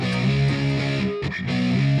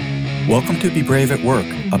Welcome to Be Brave at Work,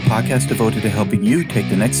 a podcast devoted to helping you take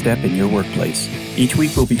the next step in your workplace. Each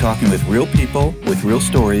week we'll be talking with real people with real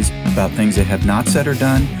stories about things they have not said or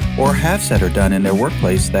done or have said or done in their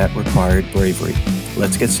workplace that required bravery.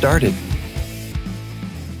 Let's get started.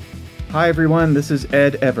 Hi everyone, this is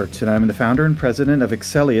Ed Everts and I'm the founder and president of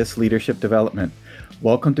Excellius Leadership Development.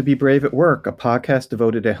 Welcome to Be Brave at Work, a podcast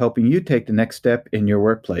devoted to helping you take the next step in your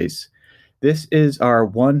workplace. This is our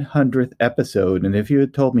 100th episode, and if you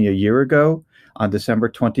had told me a year ago, on December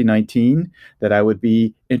 2019, that I would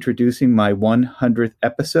be introducing my 100th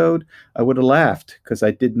episode, I would have laughed because I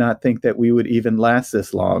did not think that we would even last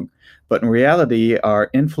this long. But in reality, our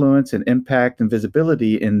influence and impact and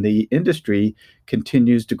visibility in the industry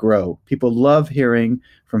continues to grow. People love hearing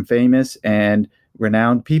from famous and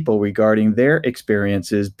renowned people regarding their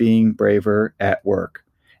experiences being braver at work.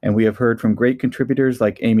 And we have heard from great contributors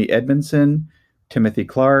like Amy Edmondson, Timothy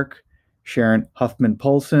Clark, Sharon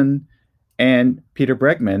Huffman-Polson, and Peter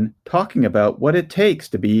Bregman talking about what it takes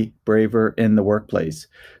to be braver in the workplace.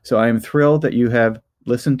 So I am thrilled that you have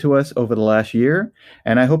listened to us over the last year,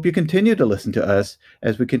 and I hope you continue to listen to us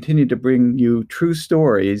as we continue to bring you true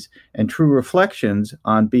stories and true reflections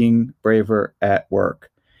on being braver at work.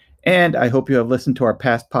 And I hope you have listened to our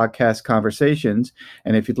past podcast conversations.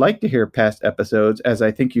 And if you'd like to hear past episodes, as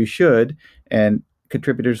I think you should, and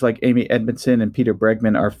contributors like Amy Edmondson and Peter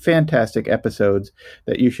Bregman are fantastic episodes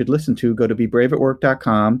that you should listen to, go to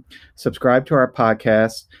bebraveatwork.com, subscribe to our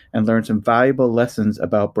podcast, and learn some valuable lessons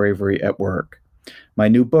about bravery at work. My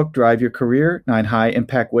new book, Drive Your Career, 9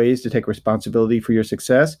 High-Impact Ways to Take Responsibility for Your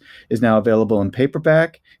Success, is now available in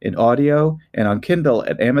paperback, in audio, and on Kindle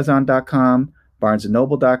at Amazon.com,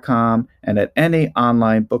 BarnesandNoble.com, and at any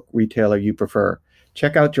online book retailer you prefer.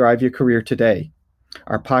 Check out Drive Your Career today.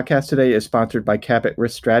 Our podcast today is sponsored by Cabot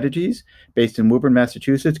Risk Strategies. Based in Woburn,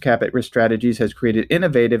 Massachusetts, Cabot Risk Strategies has created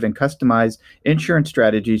innovative and customized insurance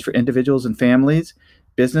strategies for individuals and families,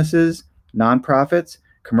 businesses, nonprofits,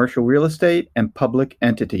 commercial real estate, and public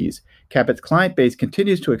entities. Cabot's client base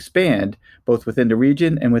continues to expand both within the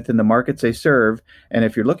region and within the markets they serve. And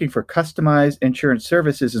if you're looking for customized insurance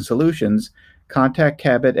services and solutions, contact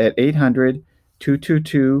Cabot at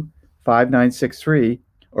 800-222-5963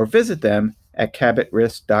 or visit them at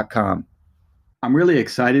cabotrisk.com. I'm really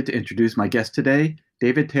excited to introduce my guest today.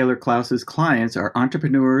 David Taylor Klaus's clients are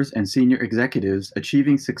entrepreneurs and senior executives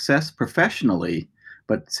achieving success professionally,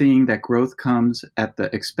 but seeing that growth comes at the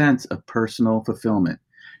expense of personal fulfillment.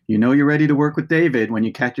 You know you're ready to work with David when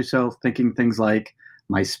you catch yourself thinking things like,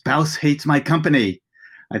 my spouse hates my company.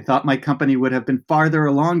 I thought my company would have been farther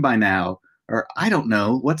along by now. Or I don't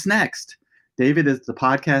know, what's next? David is the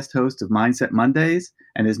podcast host of Mindset Mondays,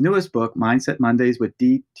 and his newest book, Mindset Mondays with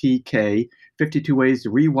DTK, 52 Ways to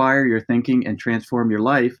Rewire Your Thinking and Transform Your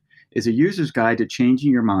Life, is a user's guide to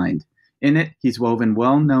changing your mind. In it, he's woven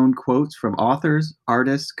well-known quotes from authors,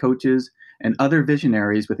 artists, coaches, and other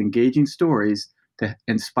visionaries with engaging stories to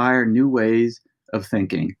inspire new ways of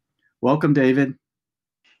thinking. Welcome, David.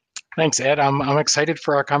 Thanks, Ed. I'm excited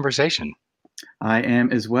for our conversation. I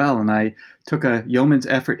am as well, and I took a yeoman's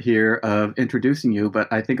effort here of introducing you, but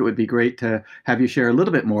I think it would be great to have you share a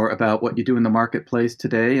little bit more about what you do in the marketplace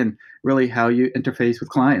today and really how you interface with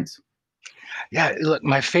clients. Yeah, look,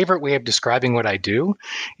 my favorite way of describing what I do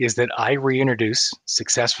is that I reintroduce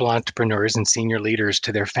successful entrepreneurs and senior leaders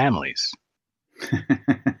to their families.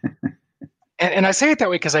 and I say it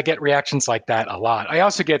that way because I get reactions like that a lot. I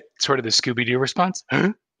also get sort of the Scooby-Doo response,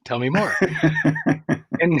 huh? Tell me more.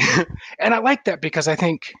 And I like that because I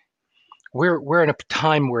think we're in a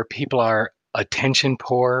time where people are attention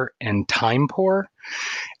poor and time poor.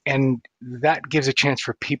 And that gives a chance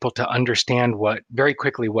for people to understand very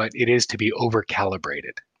quickly what it is to be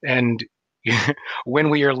overcalibrated. And when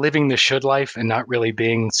we are living the should life and not really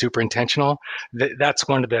being super intentional, that's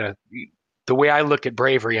one of the way I look at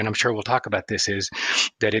bravery, and I'm sure we'll talk about this, is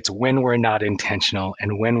that it's when we're not intentional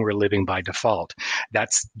and when we're living by default.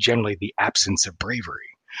 That's generally the absence of bravery,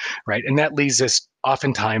 right? And that leads us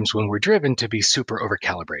oftentimes when we're driven to be super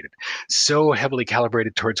overcalibrated, so heavily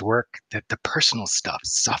calibrated towards work that the personal stuff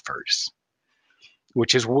suffers,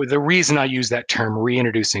 which is the reason I use that term,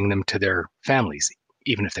 reintroducing them to their families.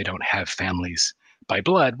 Even if they don't have families by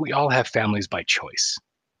blood, we all have families by choice.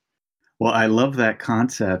 Well, I love that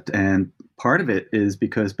concept, and part of it is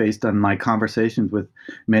because based on my conversations with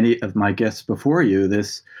many of my guests before you,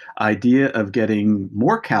 this idea of getting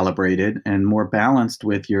more calibrated and more balanced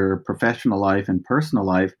with your professional life and personal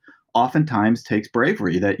life oftentimes takes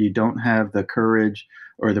bravery, that you don't have the courage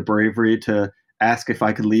or the bravery to ask if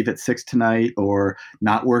I could leave at 6 tonight or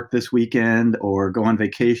not work this weekend or go on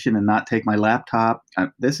vacation and not take my laptop.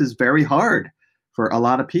 This is very hard for a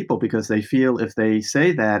lot of people because they feel if they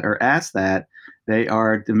say that or ask that, they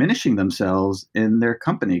are diminishing themselves in their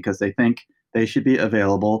company because they think they should be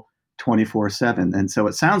available 24/7. And so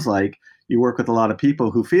it sounds like you work with a lot of people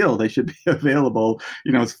who feel they should be available,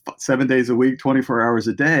 7 days a week, 24 hours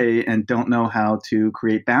a day, and don't know how to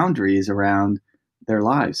create boundaries around their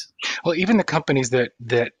lives. Well, even the companies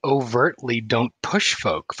that overtly don't push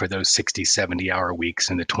folk for those 60, 70-hour weeks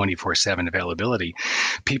and the 24/7 availability,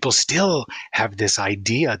 people still have this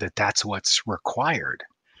idea that that's what's required.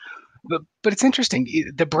 But it's interesting.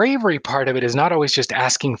 The bravery part of it is not always just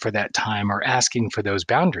asking for that time or asking for those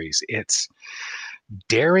boundaries. It's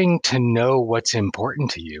daring to know what's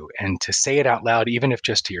important to you and to say it out loud, even if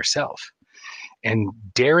just to yourself, and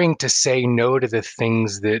daring to say no to the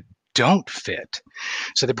things that don't fit.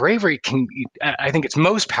 So the bravery I think it's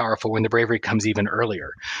most powerful when the bravery comes even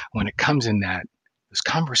earlier, when it comes in those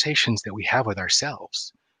conversations that we have with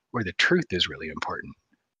ourselves, where the truth is really important.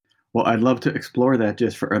 Well, I'd love to explore that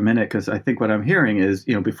just for a minute because I think what I'm hearing is,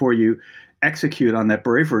 before you execute on that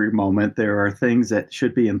bravery moment, there are things that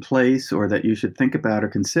should be in place or that you should think about or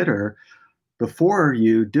consider before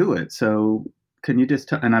you do it. So can you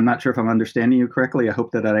just, and I'm not sure if I'm understanding you correctly. I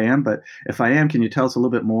hope that I am, but if I am, can you tell us a little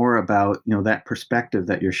bit more about, that perspective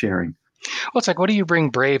that you're sharing? Well, it's like, what do you bring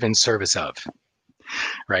brave in service of?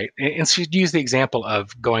 Right? And so you'd use the example of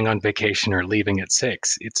going on vacation or leaving at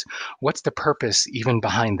 6. It's what's the purpose even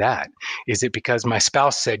behind that? Is it because my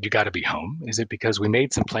spouse said you got to be home? Is it because we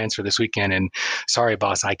made some plans for this weekend and sorry,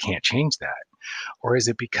 boss, I can't change that? Or is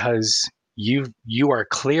it because you are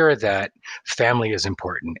clear that family is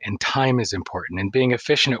important and time is important and being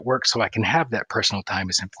efficient at work so I can have that personal time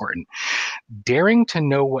is important? Daring to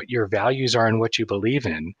know what your values are and what you believe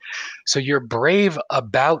in. So you're brave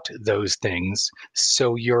about those things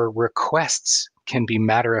so your requests can be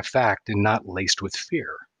matter of fact and not laced with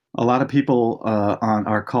fear. A lot of people on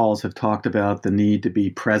our calls have talked about the need to be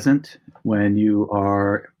present when you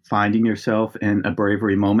are finding yourself in a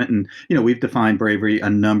bravery moment. And, we've defined bravery a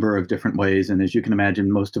number of different ways. And as you can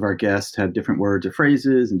imagine, most of our guests have different words or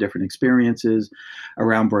phrases and different experiences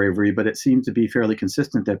around bravery. But it seems to be fairly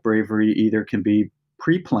consistent that bravery either can be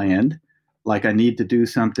pre-planned, like I need to do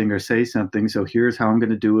something or say something, so here's how I'm going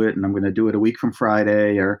to do it, and I'm going to do it a week from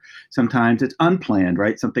Friday. Or sometimes it's unplanned,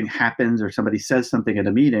 right? Something happens or somebody says something at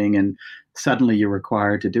a meeting and suddenly you're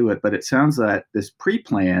required to do it. But it sounds that this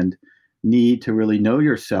pre-planned need to really know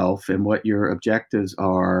yourself and what your objectives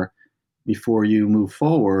are before you move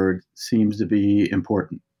forward seems to be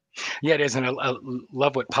important. Yeah, it is. And I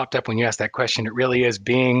love what popped up when you asked that question. It really is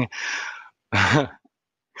being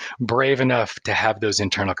brave enough to have those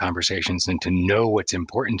internal conversations and to know what's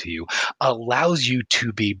important to you allows you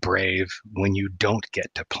to be brave when you don't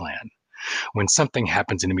get to plan, when something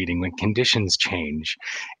happens in a meeting, when conditions change.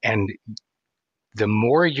 And the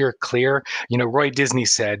more you're clear, Roy Disney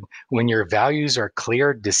said, when your values are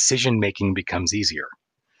clear, decision-making becomes easier.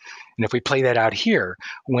 And if we play that out here,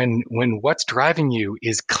 when what's driving you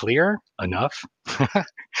is clear enough,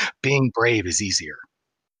 being brave is easier.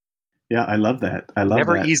 Yeah, I love that. I love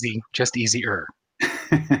Never that. easy, just easier.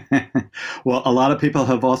 Well, a lot of people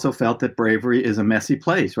have also felt that bravery is a messy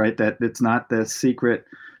place, right? That it's not the secret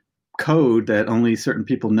code that only certain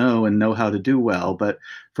people know and know how to do well. But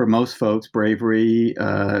for most folks, bravery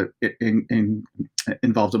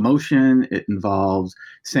involves emotion. It involves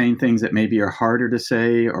saying things that maybe are harder to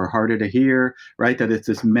say or harder to hear, right? That it's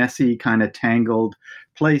this messy kind of tangled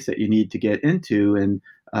place that you need to get into. And,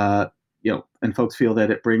 and folks feel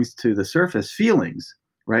that it brings to the surface feelings,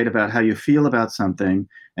 right? About how you feel about something.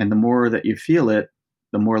 And the more that you feel it,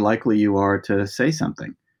 the more likely you are to say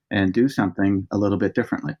something and do something a little bit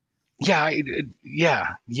differently.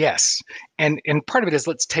 Yes. And part of it is,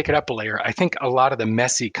 let's take it up a layer. I think a lot of the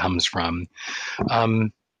messy comes from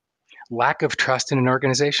lack of trust in an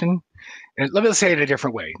organization. And let me say it a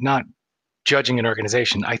different way, not judging an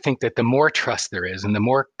organization. I think that the more trust there is and the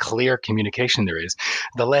more clear communication there is,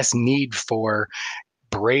 the less need for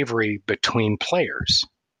bravery between players.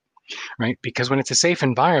 Right? Because when it's a safe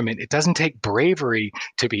environment, it doesn't take bravery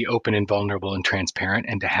to be open and vulnerable and transparent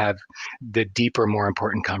and to have the deeper, more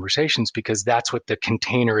important conversations, because that's what the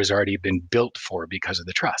container has already been built for because of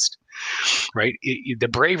the trust, right? The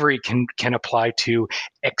bravery can apply to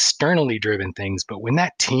externally driven things, but when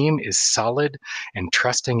that team is solid and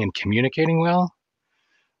trusting and communicating well,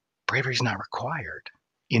 bravery is not required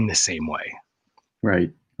in the same way.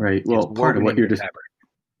 Right. Well, part of what you're just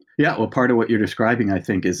part of what you're describing, I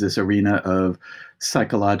think, is this arena of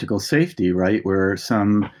psychological safety, right? Where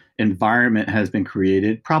some environment has been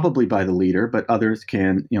created, probably by the leader, but others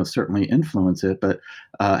can, certainly influence it, but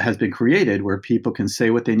has been created where people can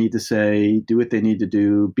say what they need to say, do what they need to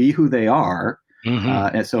do, be who they are.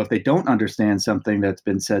 And so if they don't understand something that's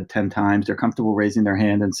been said 10 times, they're comfortable raising their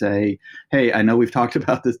hand and say, hey, I know we've talked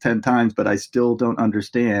about this 10 times, but I still don't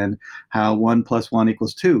understand how 1 + 1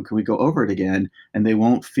 = 2. Can we go over it again? And they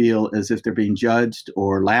won't feel as if they're being judged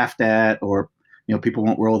or laughed at, or people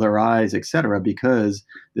won't roll their eyes, et cetera, because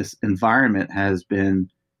this environment has been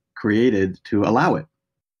created to allow it.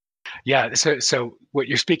 Yeah. So what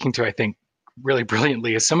you're speaking to, I think, really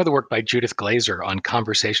brilliantly is some of the work by Judith Glaser on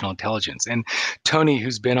conversational intelligence. And Tony,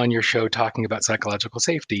 who's been on your show talking about psychological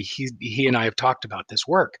safety, he and I have talked about this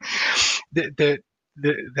work.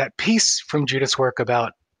 That piece from Judith's work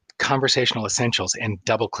about conversational essentials and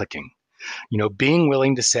double clicking. Being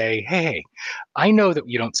willing to say, hey, I know that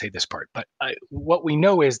you don't say this part, but what we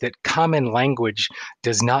know is that common language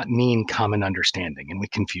does not mean common understanding, and we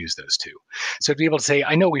confuse those two. So to be able to say,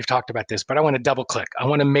 I know we've talked about this, but I want to double click. I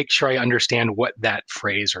want to make sure I understand what that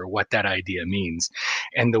phrase or what that idea means,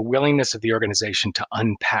 and the willingness of the organization to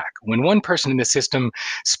unpack. When one person in the system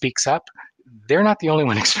speaks up, they're not the only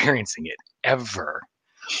one experiencing it, ever.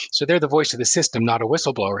 So they're the voice of the system, not a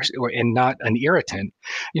whistleblower and not an irritant.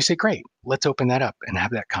 You say, great, let's open that up and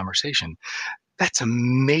have that conversation. That's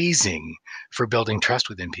amazing for building trust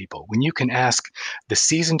within people. When you can ask the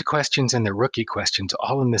seasoned questions and the rookie questions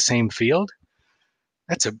all in the same field,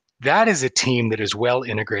 that is a team that is well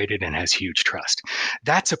integrated and has huge trust.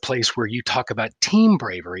 That's a place where you talk about team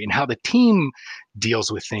bravery and how the team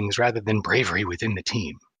deals with things rather than bravery within the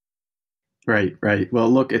team. Right. Well,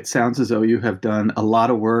 look, it sounds as though you have done a lot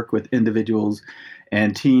of work with individuals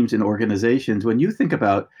and teams and organizations. When you think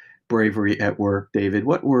about bravery at work, David,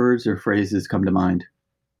 what words or phrases come to mind?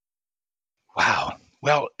 Wow.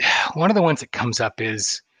 Well, one of the ones that comes up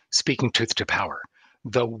is speaking truth to power,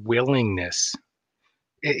 the willingness.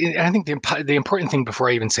 I think the important thing before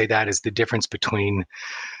I even say that is the difference between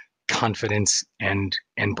confidence and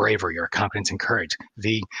bravery, or confidence and courage.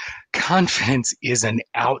 The confidence is an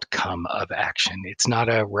outcome of action. It's not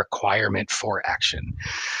a requirement for action.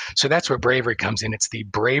 So that's where bravery comes in. It's the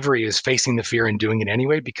bravery is facing the fear and doing it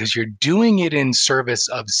anyway, because you're doing it in service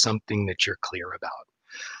of something that you're clear about.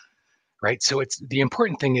 Right? So it's the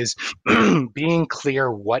important thing is being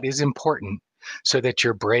clear what is important so that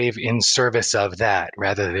you're brave in service of that,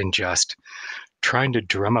 rather than just trying to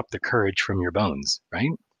drum up the courage from your bones,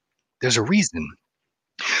 right? There's a reason.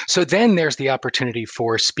 So then there's the opportunity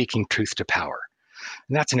for speaking truth to power.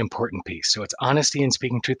 And that's an important piece. So it's honesty and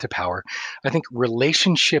speaking truth to power. I think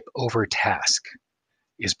relationship over task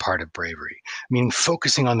is part of bravery, meaning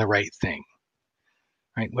focusing on the right thing.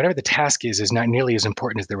 Right? Whatever the task is not nearly as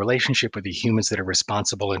important as the relationship with the humans that are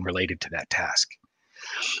responsible and related to that task.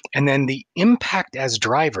 And then the impact as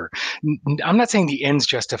driver. I'm not saying the ends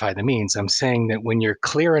justify the means. I'm saying that when you're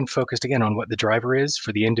clear and focused again on what the driver is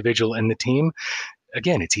for the individual and the team,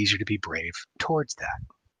 again, it's easier to be brave towards that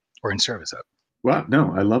or in service of. Well,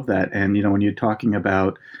 no, I love that. And, when you're talking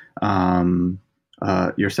about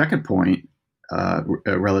your second point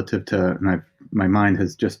relative to, and my mind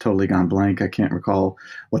has just totally gone blank. I can't recall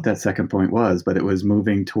what that second point was, but it was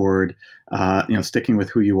moving toward, sticking with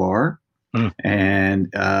who you are. And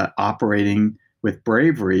operating with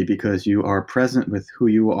bravery because you are present with who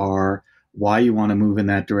you are, why you want to move in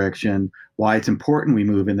that direction, why it's important we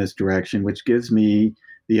move in this direction, which gives me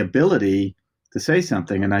the ability to say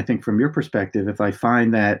something. And I think from your perspective, if I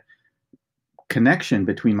find that connection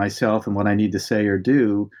between myself and what I need to say or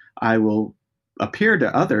do, I will appear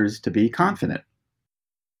to others to be confident.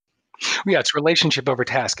 Yeah, it's relationship over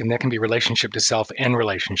task, and that can be relationship to self and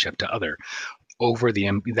relationship to other.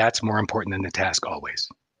 That's more important than the task always.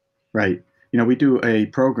 Right. We do a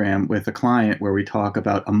program with a client where we talk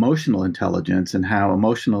about emotional intelligence and how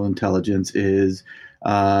emotional intelligence is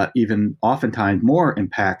even oftentimes more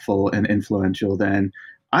impactful and influential than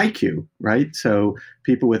IQ, right? So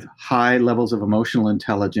people with high levels of emotional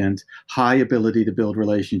intelligence, high ability to build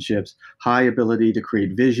relationships, high ability to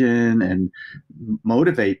create vision and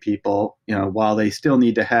motivate people, while they still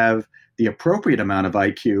need to have the appropriate amount of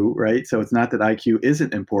IQ, right? So it's not that IQ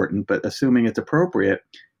isn't important, but assuming it's appropriate,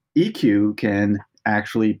 EQ can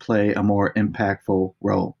actually play a more impactful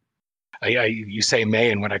role. You say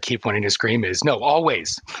may, and what I keep wanting to scream is no,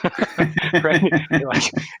 always. Right?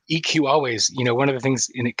 Like EQ always. One of the things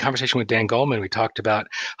in a conversation with Dan Goleman, we talked about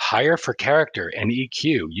hire for character and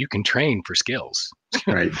EQ. You can train for skills.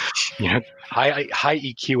 Right. High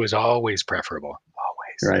EQ is always preferable.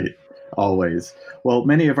 Always. Right. Always. Well,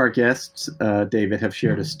 many of our guests, David, have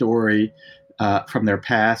shared a story from their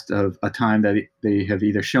past of a time that they have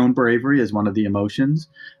either shown bravery as one of the emotions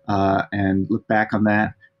and look back on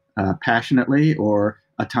that passionately, or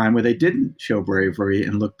a time where they didn't show bravery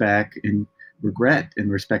and look back in regret in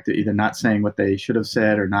respect to either not saying what they should have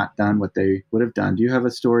said or not done what they would have done. Do you have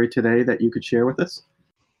a story today that you could share with us?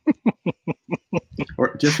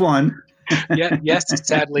 Or just one? Yes,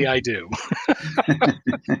 sadly, I do.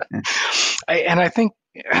 I think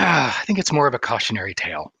it's more of a cautionary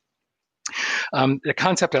tale. The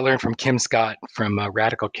concept I learned from Kim Scott from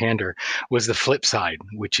Radical Candor was the flip side,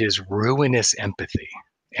 which is ruinous empathy.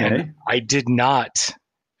 Okay. And I did not,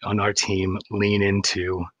 on our team, lean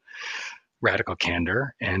into radical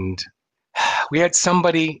candor. And we had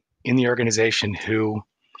somebody in the organization who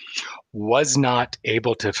was not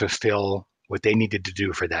able to fulfill what they needed to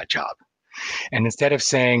do for that job. And instead of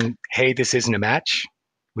saying, hey, this isn't a match,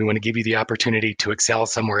 we want to give you the opportunity to excel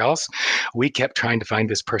somewhere else, we kept trying to find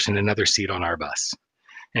this person another seat on our bus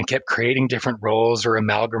and kept creating different roles or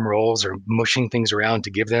amalgam roles or mushing things around to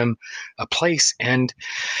give them a place. And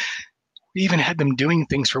we even had them doing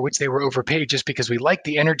things for which they were overpaid just because we liked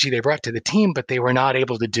the energy they brought to the team, but they were not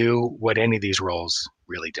able to do what any of these roles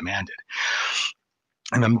really demanded.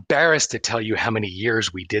 I'm embarrassed to tell you how many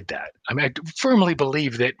years we did that. I mean, I firmly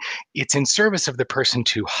believe that it's in service of the person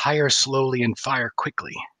to hire slowly and fire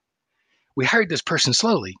quickly. We hired this person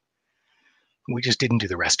slowly. We just didn't do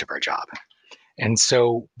the rest of our job. And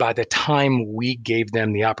so by the time we gave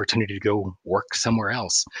them the opportunity to go work somewhere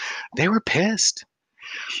else, they were pissed.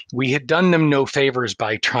 We had done them no favors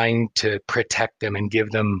by trying to protect them and give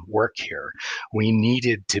them work here. We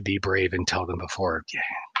needed to be brave and tell them before, yeah,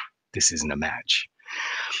 this isn't a match.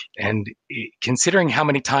 And considering how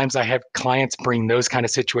many times I have clients bring those kind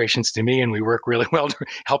of situations to me and we work really well to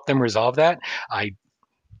help them resolve that, I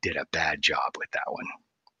did a bad job with that one.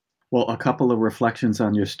 Well, a couple of reflections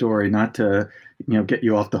on your story, not to get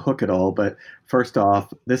you off the hook at all, but first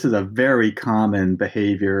off, this is a very common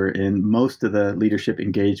behavior in most of the leadership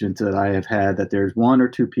engagements that I have had, that there's one or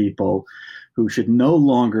two people who should no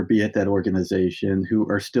longer be at that organization who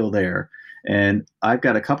are still there. And I've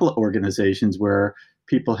got a couple of organizations where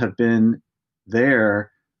people have been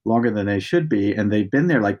there longer than they should be, and they've been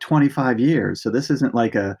there like 25 years. So this isn't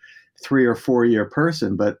like a 3 or 4 year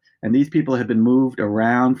person, and these people have been moved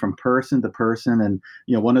around from person to person. And,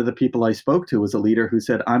 one of the people I spoke to was a leader who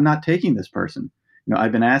said, I'm not taking this person.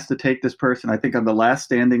 I've been asked to take this person. I think I'm the last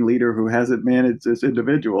standing leader who hasn't managed this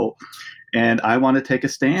individual. And I want to take a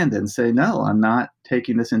stand and say, no, I'm not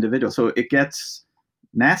taking this individual. So it gets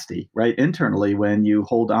nasty, right, internally, when you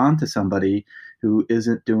hold on to somebody who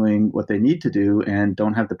isn't doing what they need to do and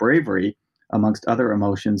don't have the bravery, amongst other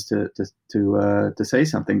emotions, to say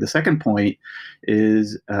something. The second point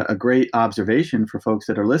is a great observation for folks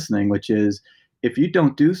that are listening, which is, if you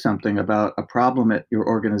don't do something about a problem at your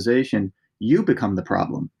organization, you become the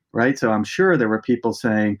problem, right? So I'm sure there were people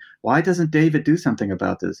saying, why doesn't David do something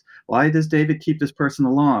about this? Why does David keep this person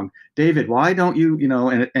along? David, why don't you,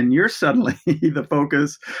 and you're suddenly the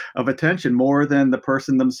focus of attention more than the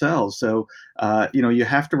person themselves. So, you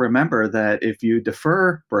have to remember that if you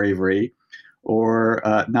defer bravery or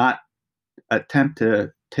not attempt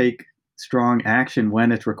to take strong action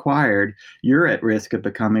when it's required, you're at risk of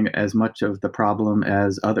becoming as much of the problem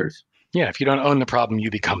as others. Yeah, if you don't own the problem,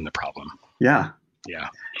 you become the problem. Yeah. Yeah.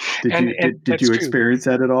 Did you experience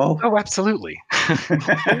that at all? Oh, absolutely.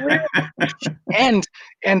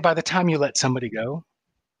 and by the time you let somebody go,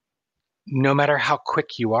 no matter how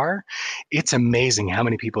quick you are, it's amazing how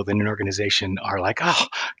many people in an organization are like, oh,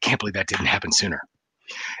 can't believe that didn't happen sooner.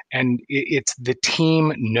 And it's the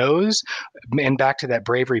team knows, and back to that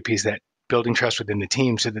bravery piece, that building trust within the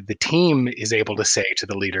team, so that the team is able to say to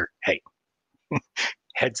the leader, hey,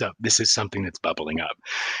 heads up, this is something that's bubbling up,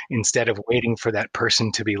 instead of waiting for that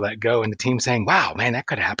person to be let go and the team saying, wow, man, that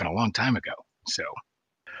could have happened a long time ago. So,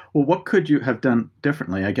 well, what could you have done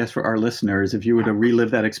differently, I guess, for our listeners, if you were to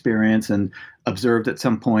relive that experience and observed at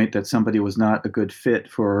some point that somebody was not a good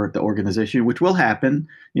fit for the organization, which will happen?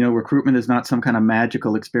 Recruitment is not some kind of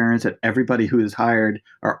magical experience that everybody who is hired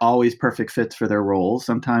are always perfect fits for their roles.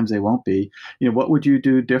 Sometimes they won't be. What would you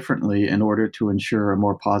do differently in order to ensure a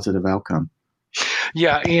more positive outcome?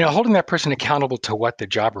 Yeah, holding that person accountable to what the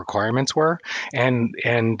job requirements were, and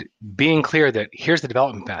being clear that here's the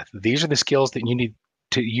development path. These are the skills that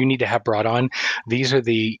you need to have brought on. These are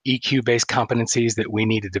the EQ-based competencies that we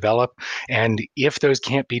need to develop. And if those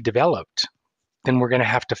can't be developed, then we're going to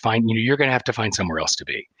have to find, you're going to have to find somewhere else to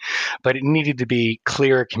be. But it needed to be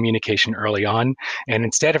clear communication early on. And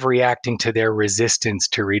instead of reacting to their resistance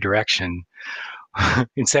to redirection,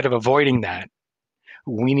 instead of avoiding that,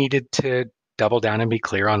 we needed to double down and be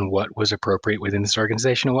clear on what was appropriate within this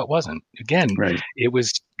organization and what wasn't. Again, Right. it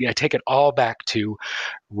was, I take it all back to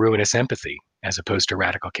ruinous empathy as opposed to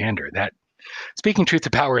radical candor. That speaking truth to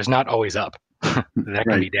power is not always up. That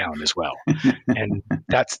can be down as well. And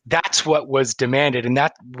that's what was demanded. And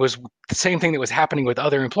that was the same thing that was happening with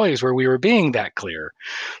other employees where we were being that clear.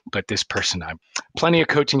 But this person, I'm plenty of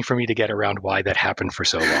coaching for me to get around why that happened for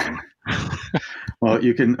so long. Well,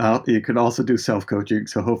 you can also do self-coaching.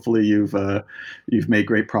 So hopefully you've made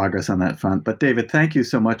great progress on that front. But David, thank you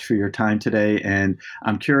so much for your time today. And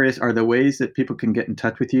I'm curious, are there ways that people can get in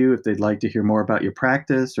touch with you if they'd like to hear more about your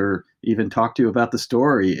practice or even talk to you about the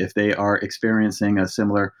story if they are experiencing a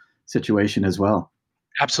similar situation as well?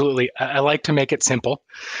 Absolutely. I like to make it simple.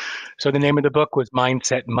 So the name of the book was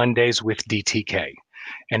Mindset Mondays with DTK.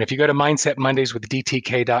 And if you go to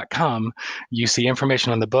mindsetmondayswithdtk.com, you see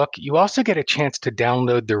information on the book. You also get a chance to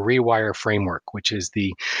download the Rewire framework, which is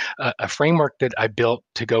a framework that I built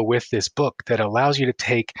to go with this book that allows you to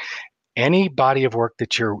take any body of work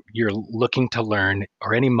that you're looking to learn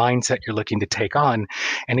or any mindset you're looking to take on,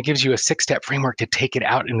 and it gives you a 6-step framework to take it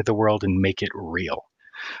out into the world and make it real.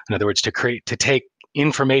 In other words, to take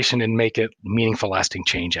information and make it meaningful, lasting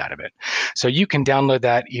change out of it. So you can download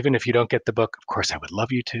that even if you don't get the book. Of course, I would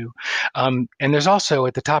love you to. And there's also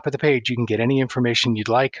at the top of the page, you can get any information you'd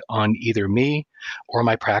like on either me or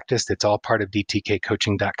my practice. That's all part of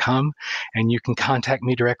dtkcoaching.com. And you can contact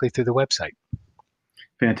me directly through the website.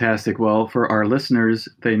 Fantastic. Well, for our listeners,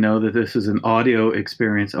 they know that this is an audio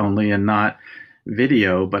experience only and not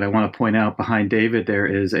video. But I want to point out behind David, there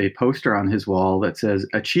is a poster on his wall that says,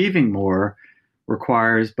 "Achieving more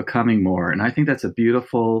requires becoming more." And I think that's a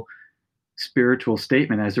beautiful spiritual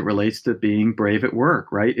statement as it relates to being brave at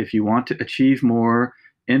work, right? If you want to achieve more,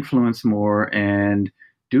 influence more, and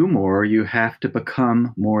do more, you have to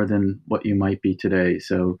become more than what you might be today.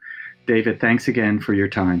 So, David, thanks again for your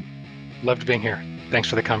time. Loved being here. Thanks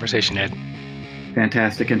for the conversation, Ed.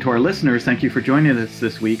 Fantastic. And to our listeners, thank you for joining us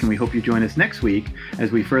this week, and we hope you join us next week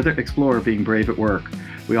as we further explore being brave at work.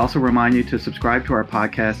 We also remind you to subscribe to our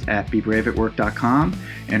podcast at bebraveatwork.com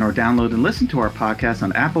or download and listen to our podcast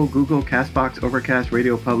on Apple, Google, CastBox, Overcast,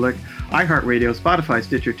 Radio Public, iHeartRadio, Spotify,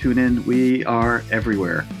 Stitcher, TuneIn. We are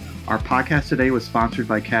everywhere. Our podcast today was sponsored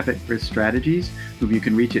by Cabot Risk Strategies, whom you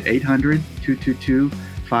can reach at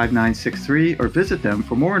 800-222-5963 or visit them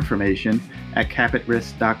for more information at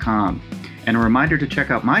cabotrisk.com. And a reminder to check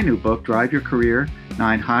out my new book, Drive Your Career,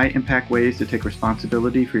 9 High-Impact Ways to Take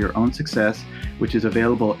Responsibility for Your Own Success, which is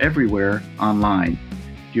available everywhere online.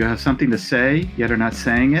 Do you have something to say, yet are not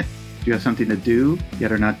saying it? Do you have something to do,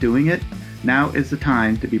 yet are not doing it? Now is the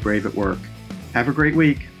time to be brave at work. Have a great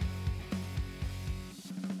week.